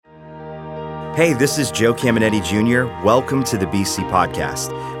Hey, this is Joe Caminetti Jr. Welcome to the BC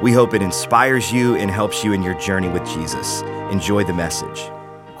Podcast. We hope it inspires you and helps you in your journey with Jesus. Enjoy the message.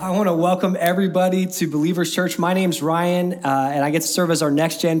 I want to welcome everybody to Believers Church. My name's Ryan, and I get to serve as our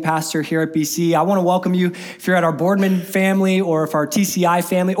next-gen pastor here at BC. I want to welcome you if you're at our Boardman family or if our TCI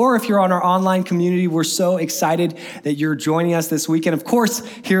family, or if you're on our online community. We're so excited that you're joining us this weekend. Of course,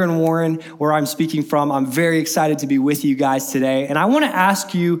 here in Warren, where I'm speaking from, I'm very excited to be with you guys today. And I want to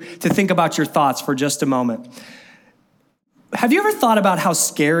ask you to think about your thoughts for just a moment. Have you ever thought about how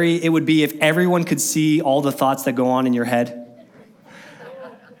scary it would be if everyone could see all the thoughts that go on in your head?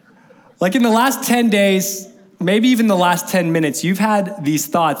 Like in the last 10 days, maybe even the last 10 minutes, you've had these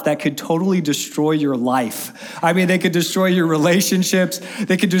thoughts that could totally destroy your life. I mean, they could destroy your relationships.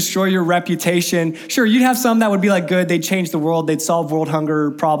 They could destroy your reputation. Sure, you'd have some that would be like good. They'd change the world. They'd solve world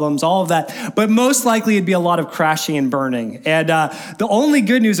hunger problems, all of that. But most likely it'd be a lot of crashing and burning. And the only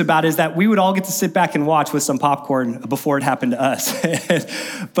good news about it is that we would all get to sit back and watch with some popcorn before it happened to us.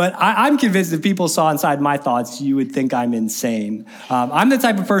 But I'm convinced if people saw inside my thoughts, you would think I'm insane. I'm the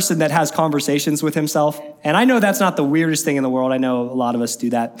type of person that has conversations with himself. And I know that's not the weirdest thing in the world. I know a lot of us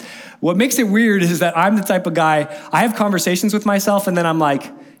do that. What makes it weird is that I'm the type of guy, I have conversations with myself and then I'm like,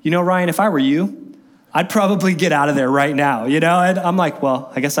 you know, Ryan, if I were you, I'd probably get out of there right now, you know? And I'm like,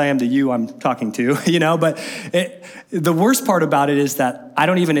 well, I guess I am the you I'm talking to, you know? But the worst part about it is that I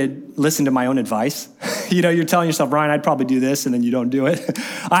don't even listen to my own advice. You know, you're telling yourself, Ryan, I'd probably do this, and then you don't do it.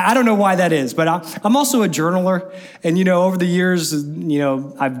 I don't know why that is, but I'm also a journaler. And, you know, over the years, you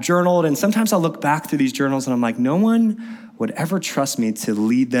know, I've journaled, and sometimes I'll look back through these journals, and I'm like, no one would ever trust me to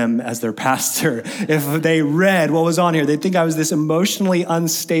lead them as their pastor. If they read what was on here, they'd think I was this emotionally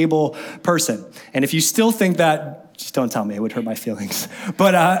unstable person. And if you still think that, just don't tell me. It would hurt my feelings.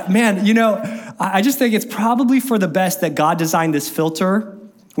 But man, you know, I just think it's probably for the best that God designed this filter,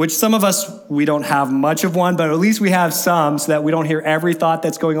 which some of us, we don't have much of one, but at least we have some so that we don't hear every thought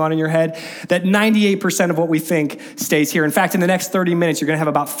that's going on in your head, that 98% of what we think stays here. In fact, in the next 30 minutes, you're going to have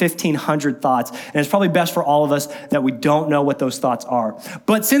about 1,500 thoughts. And it's probably best for all of us that we don't know what those thoughts are.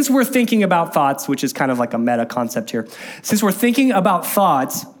 But since we're thinking about thoughts, which is kind of like a meta concept here, since we're thinking about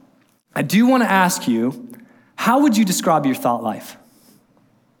thoughts, I do want to ask you, how would you describe your thought life?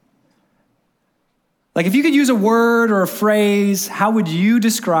 Like if you could use a word or a phrase, how would you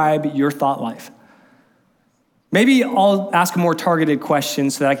describe your thought life? Maybe I'll ask a more targeted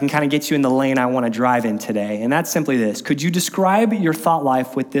question so that I can kind of get you in the lane I want to drive in today. And that's simply this. Could you describe your thought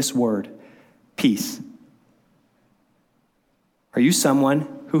life with this word, peace? Are you someone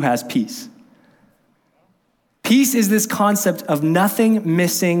who has peace? Peace is this concept of nothing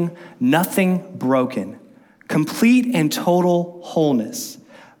missing, nothing broken, complete and total wholeness,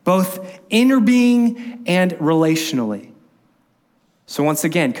 both inner being and relationally. So once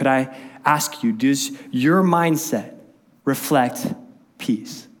again, could I ask you, does your mindset reflect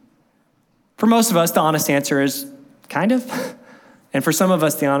peace? For most of us, the honest answer is kind of. And for some of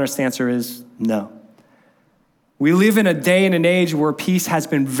us, the honest answer is no. We live in a day and an age where peace has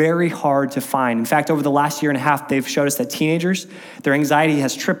been very hard to find. In fact, over the last year and a half, they've showed us that teenagers, their anxiety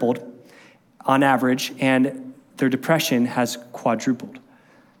has tripled on average, and their depression has quadrupled.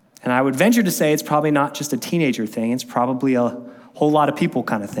 And I would venture to say it's probably not just a teenager thing. It's probably a whole lot of people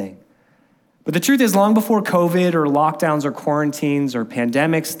kind of thing. But the truth is, long before COVID or lockdowns or quarantines or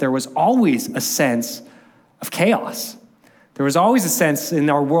pandemics, there was always a sense of chaos. There was always a sense in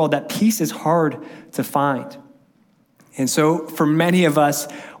our world that peace is hard to find. And so for many of us,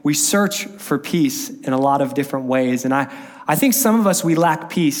 we search for peace in a lot of different ways. And I think some of us, we lack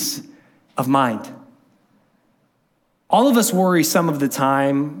peace of mind. All of us worry some of the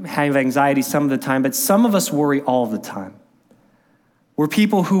time, have anxiety some of the time, but some of us worry all the time. We're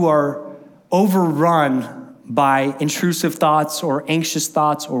people who are overrun by intrusive thoughts or anxious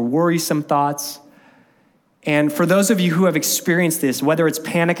thoughts or worrisome thoughts. And for those of you who have experienced this, whether it's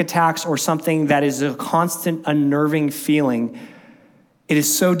panic attacks or something that is a constant unnerving feeling, it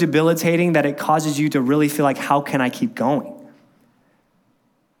is so debilitating that it causes you to really feel like, how can I keep going?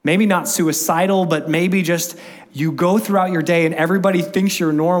 Maybe not suicidal, but maybe just you go throughout your day and everybody thinks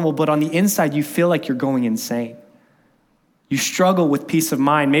you're normal, but on the inside you feel like you're going insane. You struggle with peace of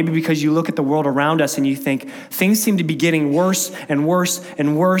mind, maybe because you look at the world around us and you think things seem to be getting worse and worse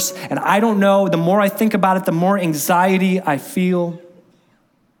and worse. And I don't know, the more I think about it, the more anxiety I feel.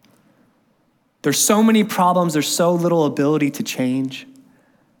 There's so many problems. There's so little ability to change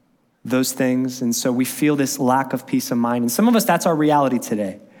those things. And so we feel this lack of peace of mind. And some of us, that's our reality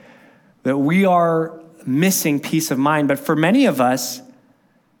today, that we are missing peace of mind. But for many of us,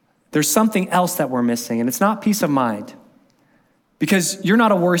 there's something else that we're missing, and it's not peace of mind. Because you're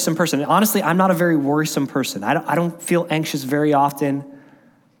not a worrisome person. Honestly, I'm not a very worrisome person. I don't feel anxious very often.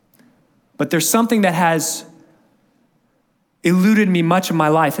 But there's something that has eluded me much of my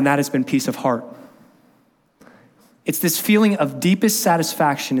life, and that has been peace of heart. It's this feeling of deepest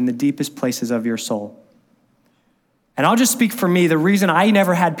satisfaction in the deepest places of your soul. And I'll just speak for me. The reason I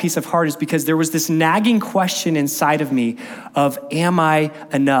never had peace of heart is because there was this nagging question inside of me of, am I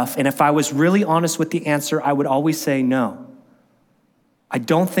enough? And if I was really honest with the answer, I would always say no. I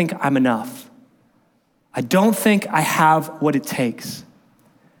don't think I'm enough. I don't think I have what it takes.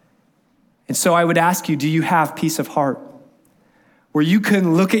 And so I would ask you, do you have peace of heart? Where you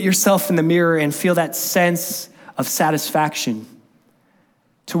can look at yourself in the mirror and feel that sense of satisfaction,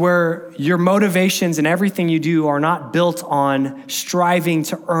 to where your motivations and everything you do are not built on striving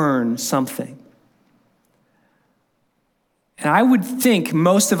to earn something. And I would think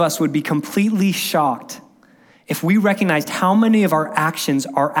most of us would be completely shocked if we recognized how many of our actions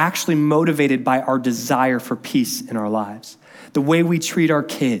are actually motivated by our desire for peace in our lives. The way we treat our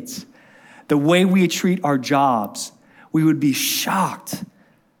kids, the way we treat our jobs, we would be shocked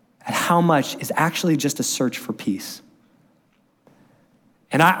at how much is actually just a search for peace.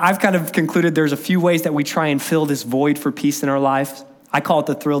 And I've kind of concluded there's a few ways that we try and fill this void for peace in our lives. I call it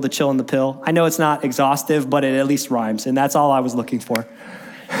the thrill, the chill, and the pill. I know it's not exhaustive, but it at least rhymes, and that's all I was looking for.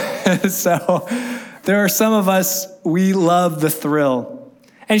 So there are some of us, we love the thrill.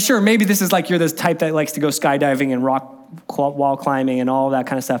 And sure, maybe this is like you're this type that likes to go skydiving and rock wall climbing and all that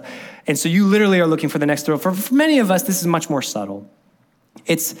kind of stuff. And so you literally are looking for the next thrill. For many of us, this is much more subtle.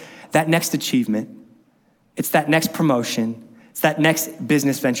 It's that next achievement. It's that next promotion. It's that next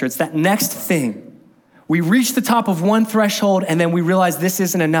business venture. It's that next thing. We reach the top of one threshold and then we realize this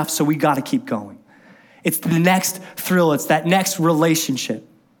isn't enough, so we got to keep going. It's the next thrill. It's that next relationship.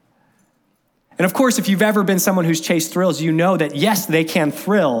 And of course, if you've ever been someone who's chased thrills, you know that yes, they can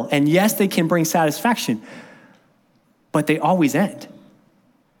thrill and yes, they can bring satisfaction, but they always end.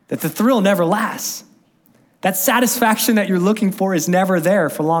 That the thrill never lasts. That satisfaction that you're looking for is never there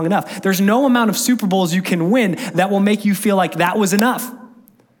for long enough. There's no amount of Super Bowls you can win that will make you feel like that was enough.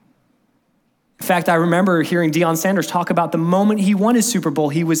 In fact, I remember hearing Deion Sanders talk about the moment he won his Super Bowl,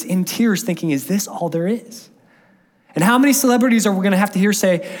 he was in tears thinking, is this all there is? And how many celebrities are we going to have to hear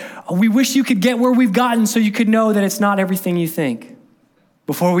say, oh, we wish you could get where we've gotten so you could know that it's not everything you think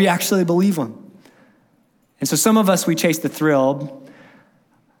before we actually believe them? And so some of us, we chase the thrill.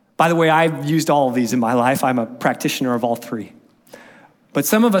 By the way, I've used all of these in my life. I'm a practitioner of all three. But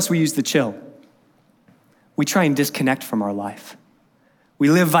some of us, we use the chill. We try and disconnect from our life. We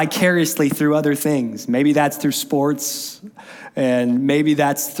live vicariously through other things. Maybe that's through sports, and maybe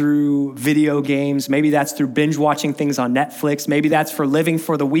that's through video games. Maybe that's through binge watching things on Netflix. Maybe that's for living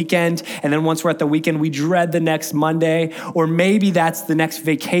for the weekend, and then once we're at the weekend, we dread the next Monday. Or maybe that's the next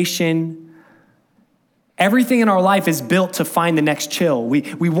vacation. Everything in our life is built to find the next chill.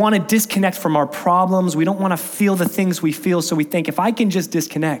 We want to disconnect from our problems. We don't want to feel the things we feel, so we think, if I can just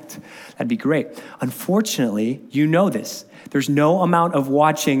disconnect, that'd be great. Unfortunately, you know this. There's no amount of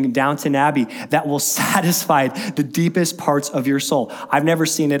watching Downton Abbey that will satisfy the deepest parts of your soul. I've never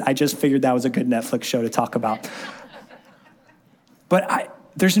seen it. I just figured that was a good Netflix show to talk about. But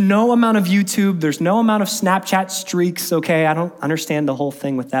there's no amount of YouTube. There's no amount of Snapchat streaks, okay? I don't understand the whole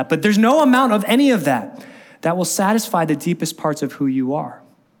thing with that. But there's no amount of any of that will satisfy the deepest parts of who you are.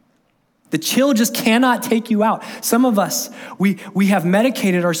 The chill just cannot take you out. Some of us, we have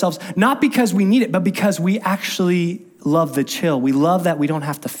medicated ourselves, not because we need it, but because we actually love the chill. We love that we don't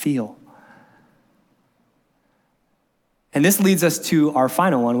have to feel. And this leads us to our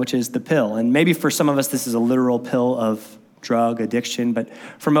final one, which is the pill. And maybe for some of us, this is a literal pill of drug addiction, but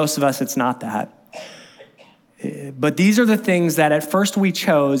for most of us, it's not that. But these are the things that at first we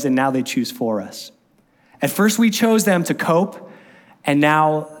chose, and now they choose for us. At first we chose them to cope, and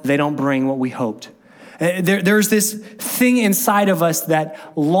now they don't bring what we hoped. There's this thing inside of us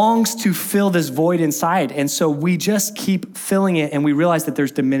that longs to fill this void inside, and so we just keep filling it, and we realize that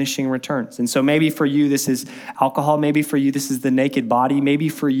there's diminishing returns. And so maybe for you, this is alcohol. Maybe for you, this is the naked body. Maybe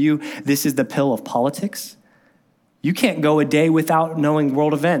for you, this is the pill of politics. You can't go a day without knowing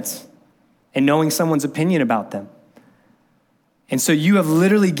world events and knowing someone's opinion about them. And so you have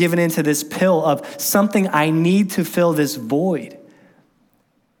literally given into this pill of something I need to fill this void.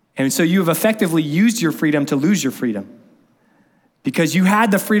 And so you have effectively used your freedom to lose your freedom because you had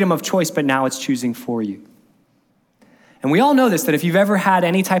the freedom of choice, but now it's choosing for you. And we all know this, that if you've ever had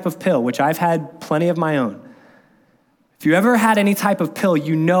any type of pill, which I've had plenty of my own, if you ever had any type of pill,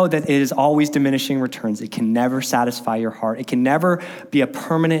 you know that it is always diminishing returns. It can never satisfy your heart. It can never be a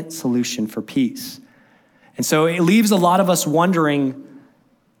permanent solution for peace. And so it leaves a lot of us wondering,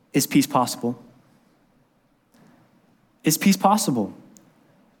 is peace possible? Is peace possible?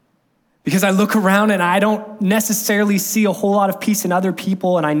 Because I look around and I don't necessarily see a whole lot of peace in other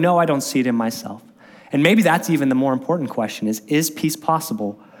people, and I know I don't see it in myself. And maybe that's even the more important question is peace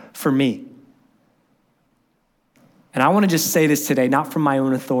possible for me? And I want to just say this today, not from my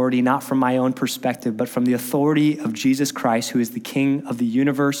own authority, not from my own perspective, but from the authority of Jesus Christ, who is the King of the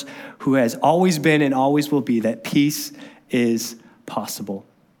universe, who has always been and always will be, that peace is possible.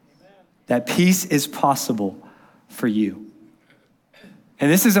 Amen. That peace is possible for you.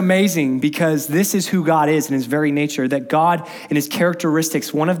 And this is amazing because this is who God is in his very nature, that God in his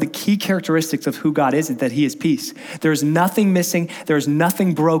characteristics, one of the key characteristics of who God is that he is peace. There's nothing missing. There's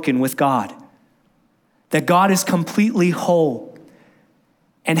nothing broken with God. That God is completely whole.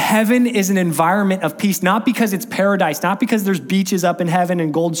 And heaven is an environment of peace, not because it's paradise, not because there's beaches up in heaven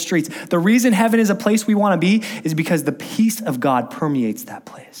and gold streets. The reason heaven is a place we want to be is because the peace of God permeates that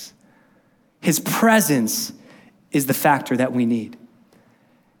place. His presence is the factor that we need.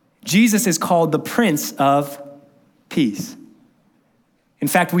 Jesus is called the Prince of Peace. In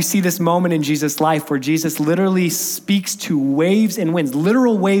fact, we see this moment in Jesus' life where Jesus literally speaks to waves and winds,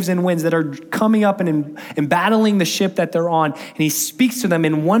 literal waves and winds that are coming up and battling the ship that they're on. And he speaks to them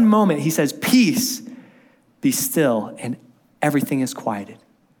in one moment. He says, "Peace, be still," and everything is quieted.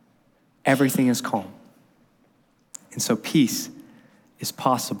 Everything is calm. And so peace is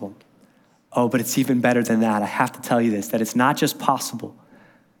possible. Oh, but it's even better than that. I have to tell you this, that it's not just possible,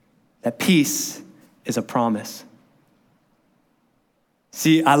 that peace is a promise.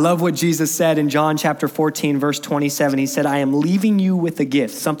 See, I love what Jesus said in John chapter 14, verse 27. He said, "I am leaving you with a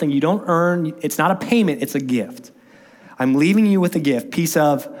gift," something you don't earn. It's not a payment, it's a gift. I'm leaving you with a gift, peace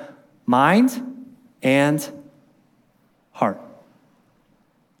of mind and heart.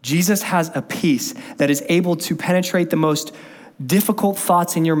 Jesus has a peace that is able to penetrate the most difficult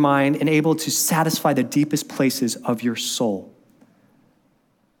thoughts in your mind and able to satisfy the deepest places of your soul.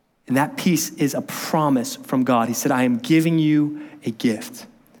 And that peace is a promise from God. He said, "I am giving you a gift,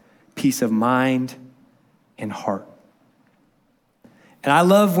 peace of mind and heart." And I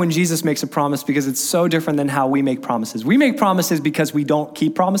love when Jesus makes a promise because it's so different than how we make promises. We make promises because we don't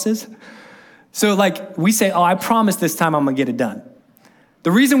keep promises. So like we say, "Oh, I promise this time I'm gonna get it done."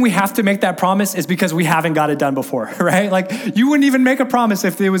 The reason we have to make that promise is because we haven't got it done before, right? Like you wouldn't even make a promise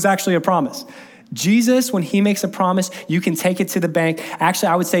if it was actually a promise. Jesus, when he makes a promise, you can take it to the bank. Actually,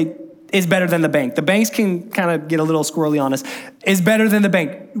 I would say is better than the bank. The banks can kind of get a little squirrely on us. Is better than the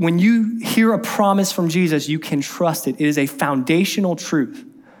bank. When you hear a promise from Jesus, you can trust it. It is a foundational truth.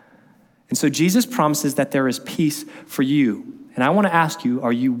 And so Jesus promises that there is peace for you. And I want to ask you,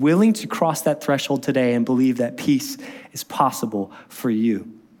 are you willing to cross that threshold today and believe that peace is possible for you?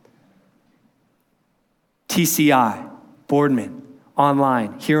 TCI, Boardman,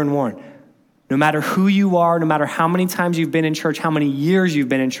 online, here in Warren. No matter who you are, no matter how many times you've been in church, how many years you've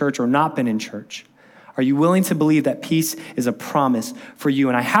been in church or not been in church, are you willing to believe that peace is a promise for you?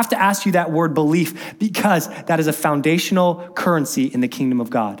 And I have to ask you that word belief because that is a foundational currency in the kingdom of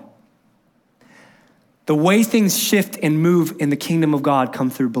God. The way things shift and move in the kingdom of God come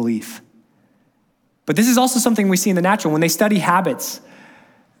through belief. But this is also something we see in the natural. When they study habits,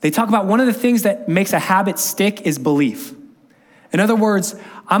 they talk about one of the things that makes a habit stick is belief. In other words,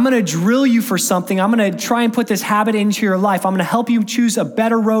 I'm going to drill you for something. I'm going to try and put this habit into your life. I'm going to help you choose a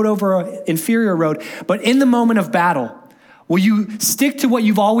better road over an inferior road. But in the moment of battle, will you stick to what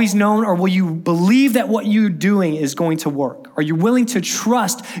you've always known, or will you believe that what you're doing is going to work? Are you willing to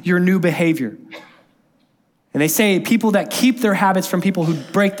trust your new behavior? And they say people that keep their habits from people who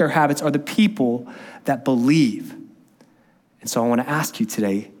break their habits are the people that believe. And so I want to ask you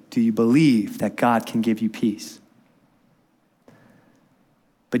today, do you believe that God can give you peace?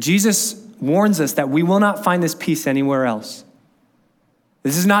 But Jesus warns us that we will not find this peace anywhere else.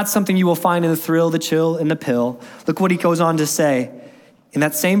 This is not something you will find in the thrill, the chill, and the pill. Look what he goes on to say in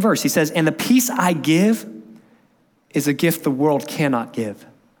that same verse. He says, "And the peace I give is a gift the world cannot give."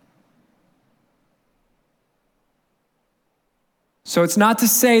 So it's not to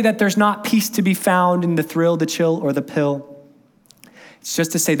say that there's not peace to be found in the thrill, the chill, or the pill. It's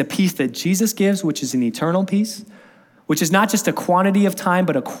just to say the peace that Jesus gives, which is an eternal peace, which is not just a quantity of time,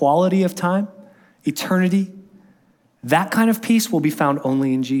 but a quality of time, eternity. That kind of peace will be found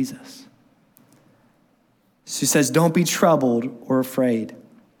only in Jesus. So he says, don't be troubled or afraid.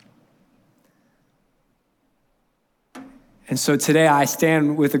 And so today I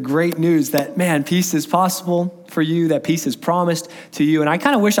stand with the great news that, man, peace is possible for you, that peace is promised to you. And I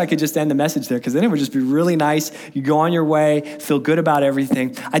kind of wish I could just end the message there, because then it would just be really nice. You go on your way, feel good about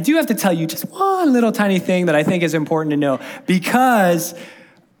everything. I do have to tell you just one little tiny thing that I think is important to know, because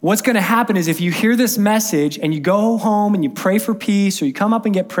what's going to happen is if you hear this message and you go home and you pray for peace, or you come up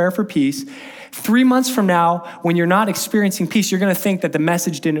and get prayer for peace, 3 months from now, when you're not experiencing peace, you're going to think that the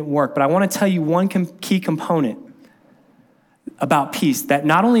message didn't work. But I want to tell you one key component about peace, that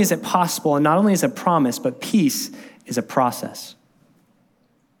not only is it possible and not only is it promise, but peace is a process.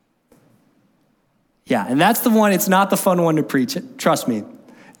 Yeah, and that's the one, it's not the fun one to preach. Trust me.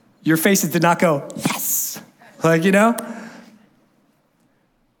 Your faces did not go, yes. Like, you know?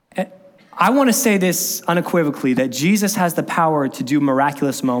 I want to say this unequivocally, that Jesus has the power to do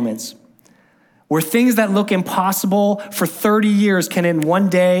miraculous moments where things that look impossible for 30 years can in one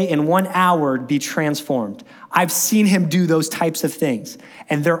day, in 1 hour, be transformed. I've seen him do those types of things,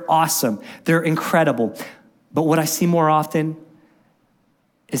 and they're awesome. They're incredible. But what I see more often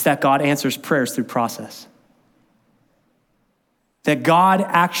is that God answers prayers through process. That God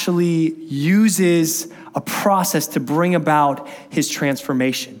actually uses a process to bring about his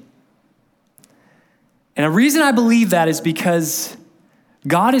transformation. And a reason I believe that is because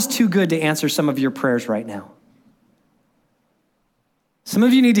God is too good to answer some of your prayers right now. Some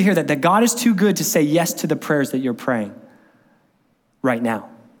of you need to hear that God is too good to say yes to the prayers that you're praying right now.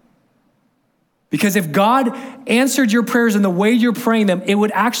 Because if God answered your prayers in the way you're praying them, it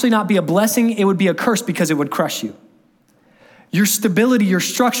would actually not be a blessing, it would be a curse, because it would crush you. Your stability, your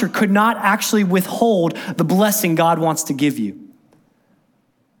structure could not actually withhold the blessing God wants to give you.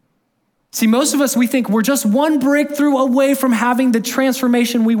 See, most of us, we think we're just one breakthrough away from having the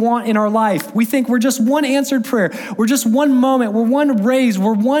transformation we want in our life. We think we're just one answered prayer. We're just one moment. We're one raise.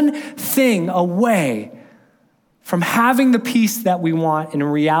 We're one thing away from having the peace that we want. And in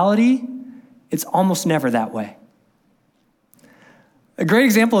reality, it's almost never that way. A great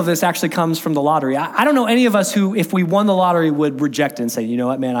example of this actually comes from the lottery. I don't know any of us who, if we won the lottery, would reject it and say, you know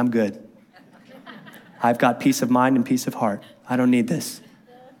what, man, I'm good. I've got peace of mind and peace of heart. I don't need this.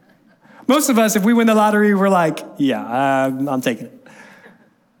 Most of us, if we win the lottery, we're like, yeah, I'm taking it.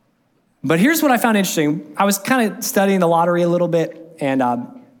 But here's what I found interesting. I was kind of studying the lottery a little bit, and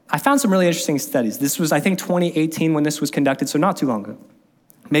I found some really interesting studies. This was, I think, 2018 when this was conducted, so not too long ago.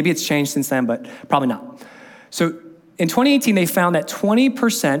 Maybe it's changed since then, but probably not. So in 2018, they found that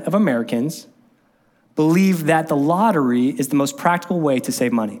 20% of Americans believe that the lottery is the most practical way to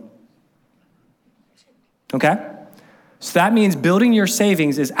save money. Okay? So that means building your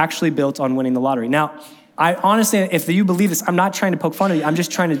savings is actually built on winning the lottery. Now, I honestly, if you believe this, I'm not trying to poke fun at you. I'm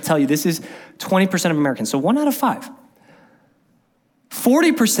just trying to tell you this is 20% of Americans. So 1 out of 5.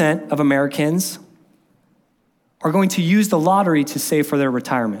 40% of Americans are going to use the lottery to save for their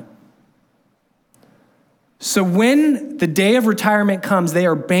retirement. So when the day of retirement comes, they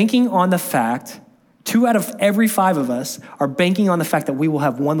are banking on the fact, 2 out of every 5 of us are banking on the fact that we will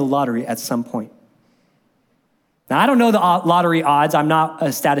have won the lottery at some point. Now, I don't know the lottery odds. I'm not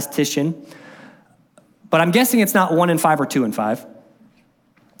a statistician, but I'm guessing it's not 1 in 5 or 2 in 5.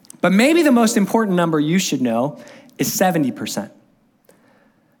 But maybe the most important number you should know is 70%.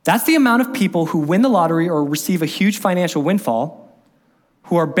 That's the amount of people who win the lottery or receive a huge financial windfall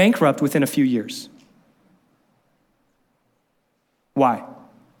who are bankrupt within a few years. Why?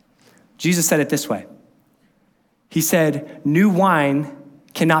 Jesus said it this way. He said, new wine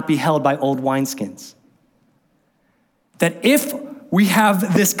cannot be held by old wineskins. That if we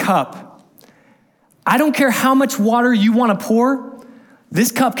have this cup, I don't care how much water you want to pour,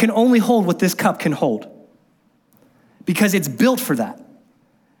 this cup can only hold what this cup can hold. Because it's built for that.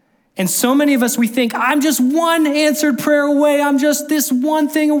 And so many of us, we think, I'm just one answered prayer away. I'm just this one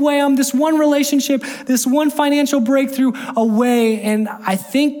thing away. I'm this one relationship, this one financial breakthrough away. And I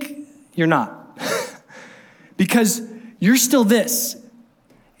think you're not. Because you're still this.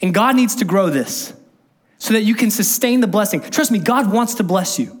 And God needs to grow this so that you can sustain the blessing. Trust me, God wants to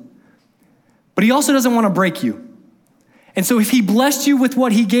bless you. But he also doesn't want to break you. And so if he blessed you with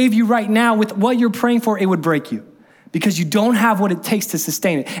what he gave you right now, with what you're praying for, it would break you. Because you don't have what it takes to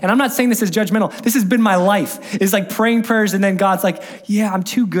sustain it. And I'm not saying this is judgmental. This has been my life. It's like praying prayers and then God's like, yeah, I'm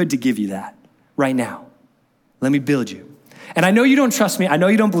too good to give you that right now. Let me build you. And I know you don't trust me. I know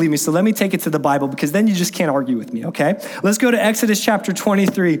you don't believe me. So let me take it to the Bible because then you just can't argue with me, okay? Let's go to Exodus chapter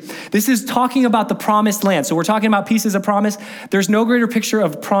 23. This is talking about the promised land. So we're talking about pieces of promise. There's no greater picture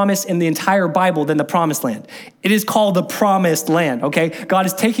of promise in the entire Bible than the promised land. It is called the promised land, okay? God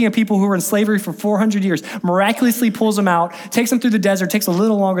is taking a people who were in slavery for 400 years, miraculously pulls them out, takes them through the desert, takes a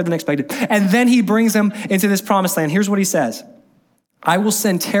little longer than expected, and then he brings them into this promised land. Here's what he says. I will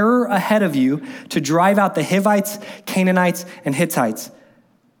send terror ahead of you to drive out the Hivites, Canaanites, and Hittites,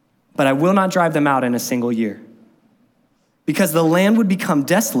 but I will not drive them out in a single year. Because the land would become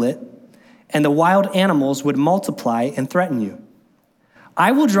desolate and the wild animals would multiply and threaten you.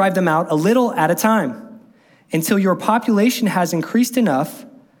 I will drive them out a little at a time until your population has increased enough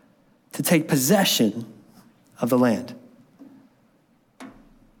to take possession of the land.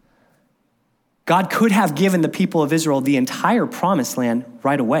 God could have given the people of Israel the entire promised land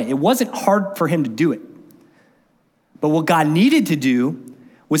right away. It wasn't hard for him to do it. But what God needed to do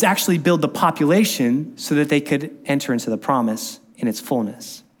was actually build the population so that they could enter into the promise in its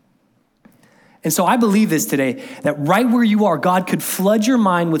fullness. And so I believe this today, that right where you are, God could flood your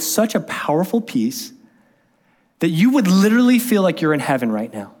mind with such a powerful peace that you would literally feel like you're in heaven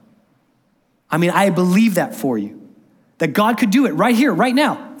right now. I mean, I believe that for you. That God could do it right here, right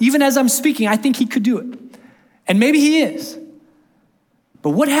now. Even as I'm speaking, I think he could do it. And maybe he is. But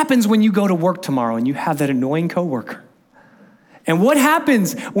what happens when you go to work tomorrow and you have that annoying coworker? And what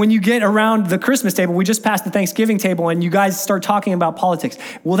happens when you get around the Christmas table? We just passed the Thanksgiving table and you guys start talking about politics.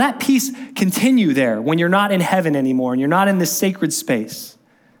 Will that peace continue there when you're not in heaven anymore and you're not in this sacred space?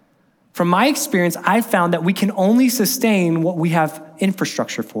 From my experience, I've found that we can only sustain what we have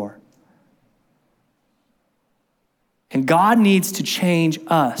infrastructure for. And God needs to change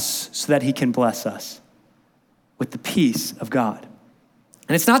us so that he can bless us with the peace of God.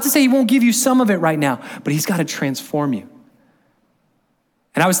 And it's not to say he won't give you some of it right now, but he's got to transform you.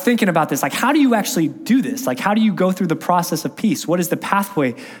 And I was thinking about this, like, how do you actually do this? Like, how do you go through the process of peace? What is the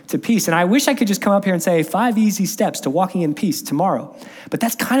pathway to peace? And I wish I could just come up here and say 5 easy steps to walking in peace tomorrow. But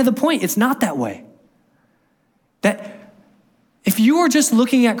that's kind of the point. It's not that way. That if you are just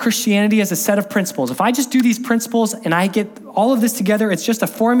looking at Christianity as a set of principles, if I just do these principles and I get all of this together, it's just a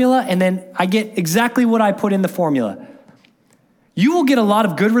formula, and then I get exactly what I put in the formula. You will get a lot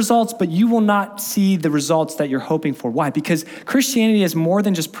of good results, but you will not see the results that you're hoping for. Why? Because Christianity is more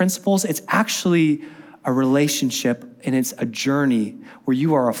than just principles. It's actually a relationship, and it's a journey where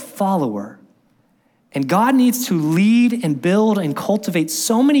you are a follower. And God needs to lead and build and cultivate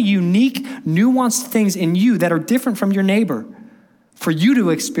so many unique, nuanced things in you that are different from your neighbor, for you to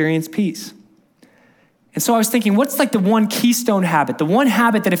experience peace. And so I was thinking, what's like the one keystone habit, the one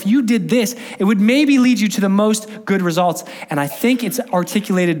habit that if you did this, it would maybe lead you to the most good results? And I think it's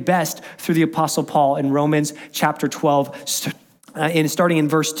articulated best through the Apostle Paul in Romans chapter 12, starting in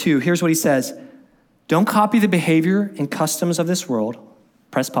verse 2. Here's what he says. Don't copy the behavior and customs of this world.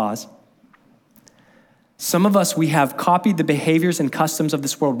 Press pause. Some of us, we have copied the behaviors and customs of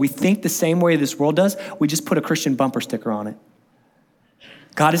this world. We think the same way this world does. We just put a Christian bumper sticker on it.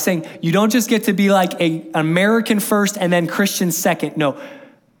 God is saying, you don't just get to be like an American first and then Christian second. No,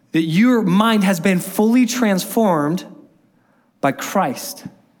 that your mind has been fully transformed by Christ.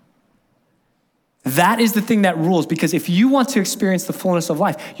 That is the thing that rules, because if you want to experience the fullness of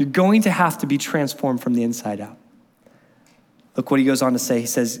life, you're going to have to be transformed from the inside out. Look what he goes on to say. He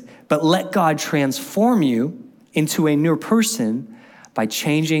says, but let God transform you into a new person by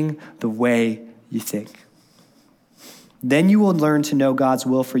changing the way you think. Then you will learn to know God's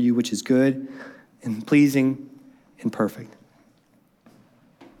will for you, which is good and pleasing and perfect.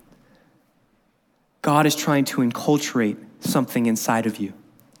 God is trying to enculturate something inside of you,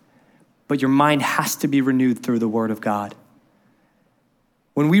 but your mind has to be renewed through the Word of God.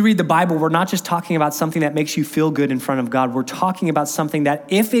 When we read the Bible, we're not just talking about something that makes you feel good in front of God. We're talking about something that,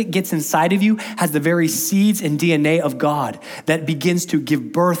 if it gets inside of you, has the very seeds and DNA of God that begins to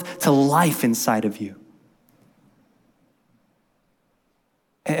give birth to life inside of you.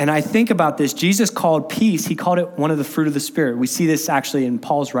 And I think about this. Jesus called peace, he called it one of the fruit of the Spirit. We see this actually in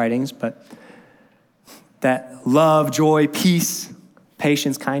Paul's writings, but that love, joy, peace,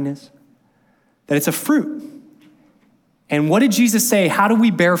 patience, kindness, that it's a fruit. And what did Jesus say? How do we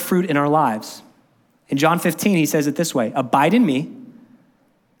bear fruit in our lives? In John 15, he says it this way, abide in me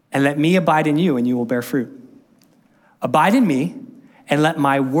and let me abide in you and you will bear fruit. Abide in me and let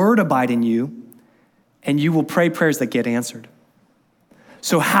my word abide in you and you will pray prayers that get answered.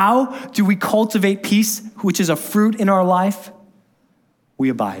 So how do we cultivate peace, which is a fruit in our life? We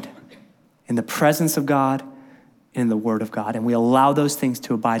abide in the presence of God and in the word of God, and we allow those things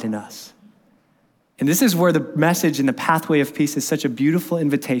to abide in us. And this is where the message and the pathway of peace is such a beautiful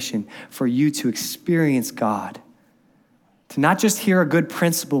invitation for you to experience God. To not just hear a good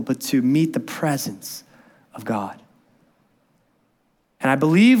principle, but to meet the presence of God. And I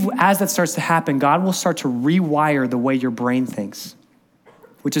believe as that starts to happen, God will start to rewire the way your brain thinks,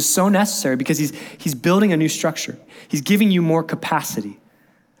 which is so necessary because he's building a new structure. He's giving you more capacity.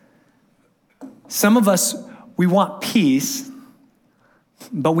 Some of us, we want peace,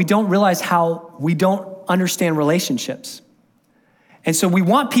 but we don't realize how we don't understand relationships. And so we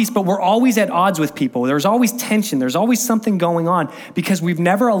want peace, but we're always at odds with people. There's always tension. There's always something going on because we've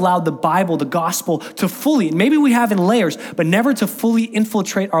never allowed the Bible, the gospel, to fully, maybe we have in layers, but never to fully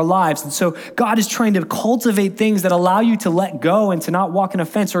infiltrate our lives. And so God is trying to cultivate things that allow you to let go and to not walk in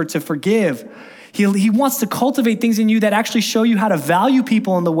offense or to forgive. He wants to cultivate things in you that actually show you how to value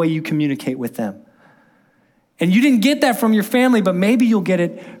people in the way you communicate with them. And you didn't get that from your family, but maybe you'll get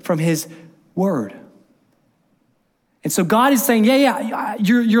it from his word. And so God is saying,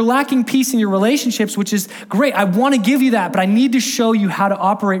 you're lacking peace in your relationships, which is great. I want to give you that, but I need to show you how to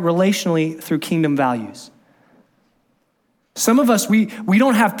operate relationally through kingdom values. Some of us, we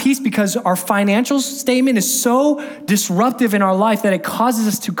don't have peace because our financial statement is so disruptive in our life that it causes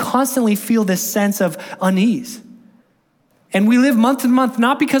us to constantly feel this sense of unease. And we live month to month,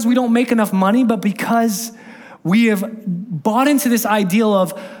 not because we don't make enough money, but because we have bought into this ideal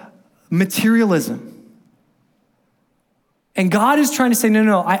of materialism. And God is trying to say,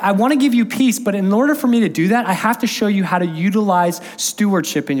 no, I want to give you peace, but in order for me to do that, I have to show you how to utilize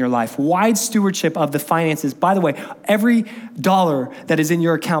stewardship in your life, wide stewardship of the finances. By the way, every dollar that is in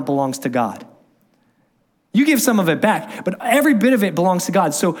your account belongs to God. You give some of it back, but every bit of it belongs to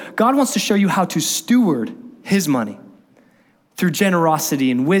God. So God wants to show you how to steward his money through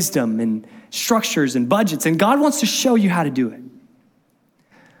generosity and wisdom and structures and budgets. And God wants to show you how to do it.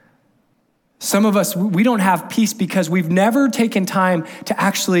 Some of us, we don't have peace because we've never taken time to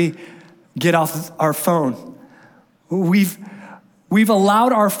actually get off our phone. We've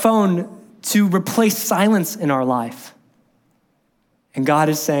allowed our phone to replace silence in our life. And God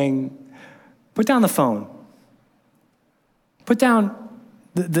is saying, put down the phone. Put down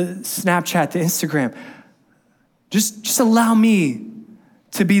the Snapchat, the Instagram. Just allow me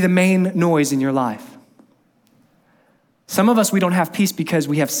to be the main noise in your life. Some of us, we don't have peace because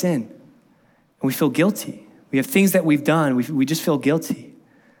we have sin. And we feel guilty. We have things that we've done. We just feel guilty.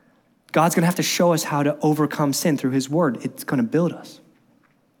 God's going to have to show us how to overcome sin through his word. It's going to build us.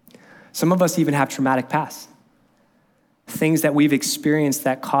 Some of us even have traumatic pasts. Things that we've experienced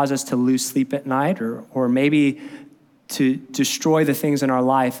that cause us to lose sleep at night or maybe to destroy the things in our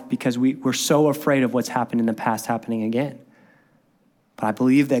life because we're so afraid of what's happened in the past happening again. But I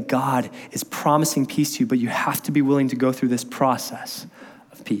believe that God is promising peace to you, but you have to be willing to go through this process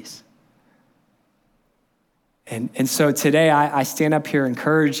of peace. And so today I stand up here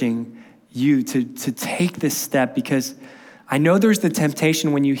encouraging you to take this step because I know there's the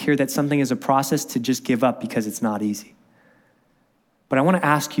temptation when you hear that something is a process to just give up because it's not easy. But I want to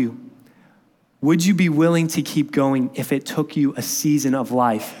ask you, would you be willing to keep going if it took you a season of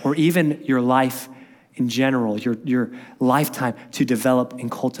life or even your life in general, your lifetime to develop and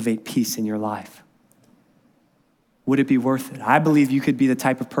cultivate peace in your life? Would it be worth it? I believe you could be the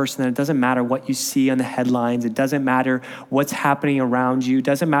type of person that it doesn't matter what you see on the headlines. It doesn't matter what's happening around you. It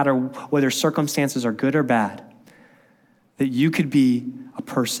doesn't matter whether circumstances are good or bad. That you could be a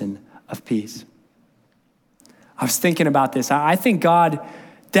person of peace. I was thinking about this. I think God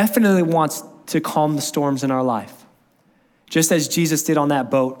definitely wants to calm the storms in our life. Just as Jesus did on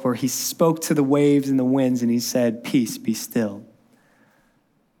that boat where he spoke to the waves and the winds and he said, "Peace, be still."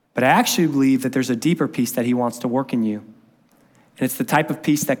 But I actually believe that there's a deeper peace that he wants to work in you. And it's the type of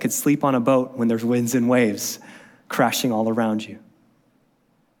peace that could sleep on a boat when there's winds and waves crashing all around you.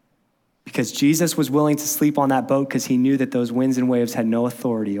 Because Jesus was willing to sleep on that boat because he knew that those winds and waves had no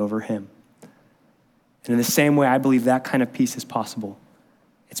authority over him. And in the same way, I believe that kind of peace is possible.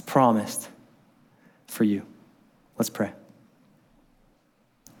 It's promised for you. Let's pray.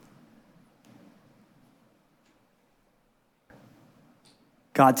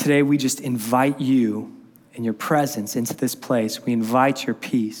 God, today we just invite you and your presence into this place. We invite your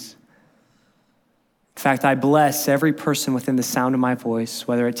peace. In fact, I bless every person within the sound of my voice,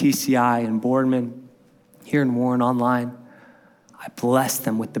 whether at TCI, in Boardman, here in Warren, online. I bless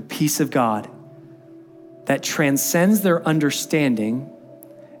them with the peace of God that transcends their understanding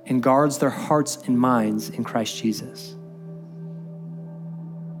and guards their hearts and minds in Christ Jesus.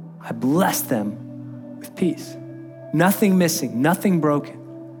 I bless them with peace. Nothing missing, nothing broken.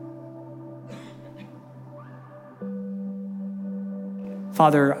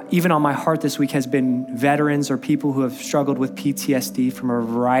 Father, even on my heart this week has been veterans or people who have struggled with PTSD from a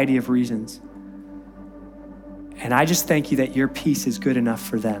variety of reasons. And I just thank you that your peace is good enough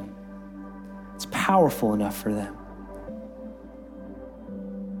for them. It's powerful enough for them.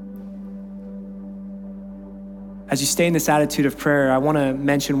 As you stay in this attitude of prayer, I want to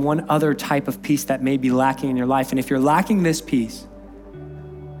mention one other type of peace that may be lacking in your life. And if you're lacking this peace,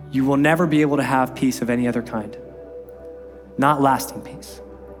 you will never be able to have peace of any other kind. Not lasting peace.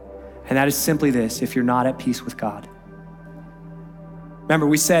 And that is simply this: if you're not at peace with God. Remember,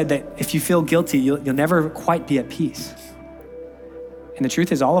 we said that if you feel guilty, you'll never quite be at peace. And the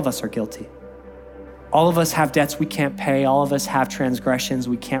truth is, all of us are guilty. All of us have debts we can't pay. All of us have transgressions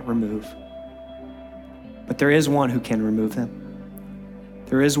we can't remove. But there is one who can remove them.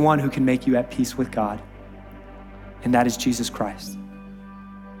 There is one who can make you at peace with God, and that is Jesus Christ.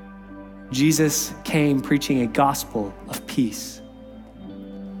 Jesus came preaching a gospel of peace,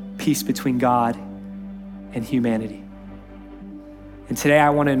 peace between God and humanity. And today I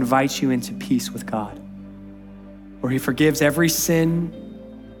want to invite you into peace with God, where he forgives every sin,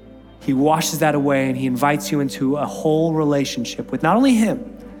 he washes that away, and he invites you into a whole relationship with not only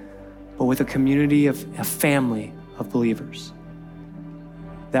him, but with a community of a family of believers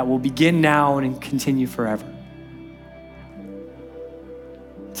that will begin now and continue forever.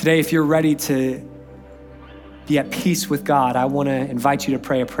 Today, if you're ready to be at peace with God, I want to invite you to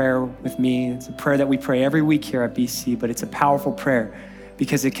pray a prayer with me. It's a prayer that we pray every week here at BC, but it's a powerful prayer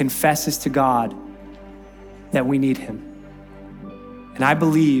because it confesses to God that we need him. And I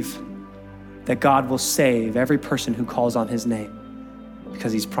believe that God will save every person who calls on his name,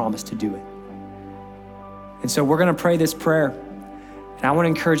 because he's promised to do it. And so we're going to pray this prayer. And I want to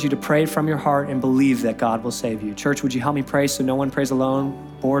encourage you to pray it from your heart and believe that God will save you. Church, would you help me pray so no one prays alone?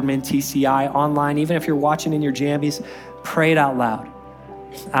 Boardman, TCI, online, even if you're watching in your jambies, pray it out loud.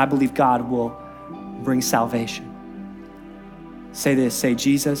 I believe God will bring salvation. Say this, say,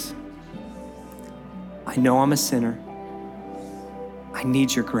 Jesus, I know I'm a sinner. I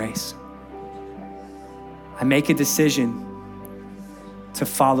need your grace. I make a decision to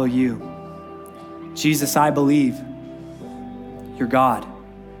follow you. Jesus, I believe you're God.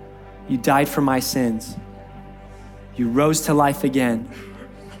 You died for my sins. You rose to life again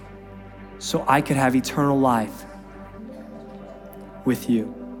so I could have eternal life with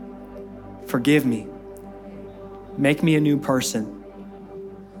you. Forgive me. Make me a new person.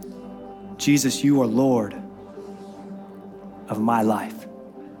 Jesus, you are Lord of my life.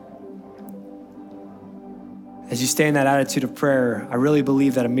 As you stay in that attitude of prayer, I really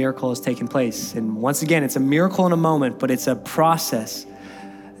believe that a miracle has taken place. And once again, it's a miracle in a moment, but it's a process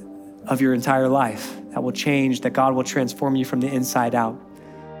of your entire life that will change, that God will transform you from the inside out.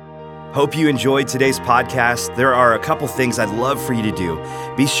 Hope you enjoyed today's podcast. There are a couple things I'd love for you to do.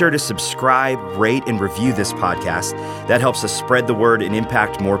 Be sure to subscribe, rate, and review this podcast. That helps us spread the word and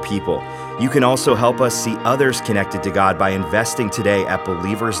impact more people. You can also help us see others connected to God by investing today at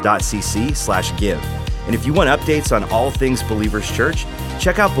believers.cc/give. And if you want updates on all things Believers Church,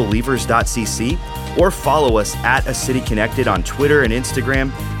 check out believers.cc or follow us at A City Connected on Twitter and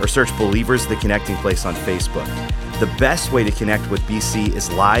Instagram, or search Believers The Connecting Place on Facebook. The best way to connect with BC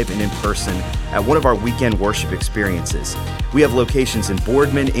is live and in person at one of our weekend worship experiences. We have locations in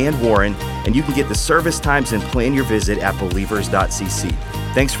Boardman and Warren, and you can get the service times and plan your visit at believers.cc.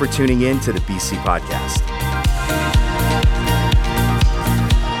 Thanks for tuning in to the BC Podcast.